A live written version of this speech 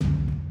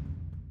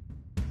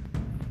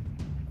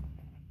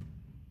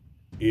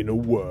In a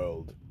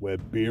world where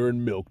beer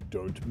and milk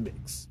don't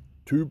mix,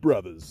 two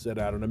brothers set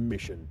out on a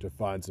mission to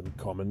find some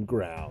common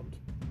ground.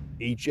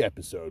 Each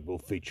episode will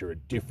feature a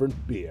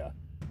different beer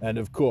and,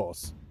 of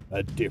course,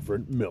 a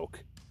different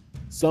milk.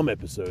 Some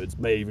episodes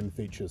may even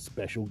feature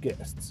special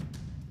guests.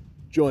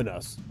 Join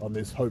us on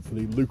this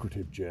hopefully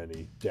lucrative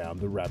journey down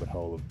the rabbit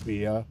hole of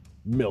beer,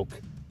 milk,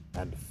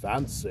 and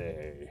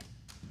fancy.